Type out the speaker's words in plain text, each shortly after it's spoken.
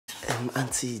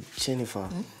Auntie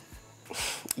Jenifa,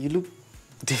 you look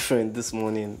different this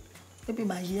morning. Maybe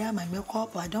my hair, my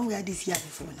makeup, I don't wear this hair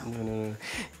before now. No.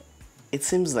 It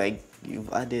seems like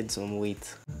you've added some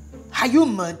weight. Are you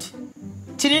mad?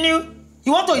 Chininu,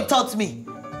 you want to insult me?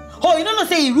 Oh, you don't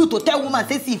say you rude to tell woman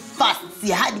say she fast,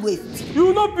 she hard waist. You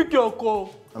will not pick your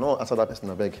call. I don't answer that person,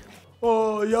 I beg.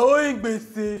 Oh, you're owing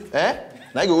bese. Eh?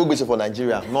 Now you go bese for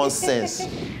Nigeria. Nonsense.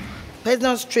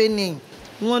 Personal training,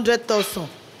 100,000.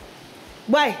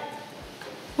 Why?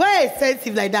 Why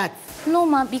expensive like that? No,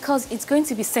 ma, because it's going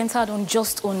to be centered on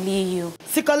just only you.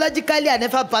 Psychologically, I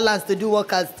never balanced to do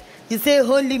workers. You say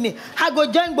only me. I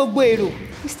go join Boguero.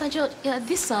 Mr. George, yeah,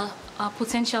 these are our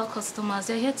potential customers.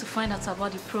 They're here to find out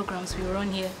about the programs we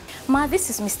run here. Ma, this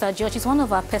is Mr. George. He's one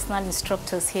of our personal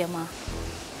instructors here, ma.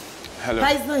 Hello.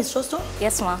 Personal instructor?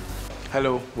 Yes, ma.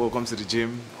 Hello, welcome to the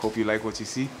gym. Hope you like what you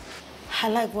see. I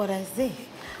like what I see.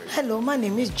 Hello, my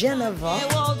name is Jenifa.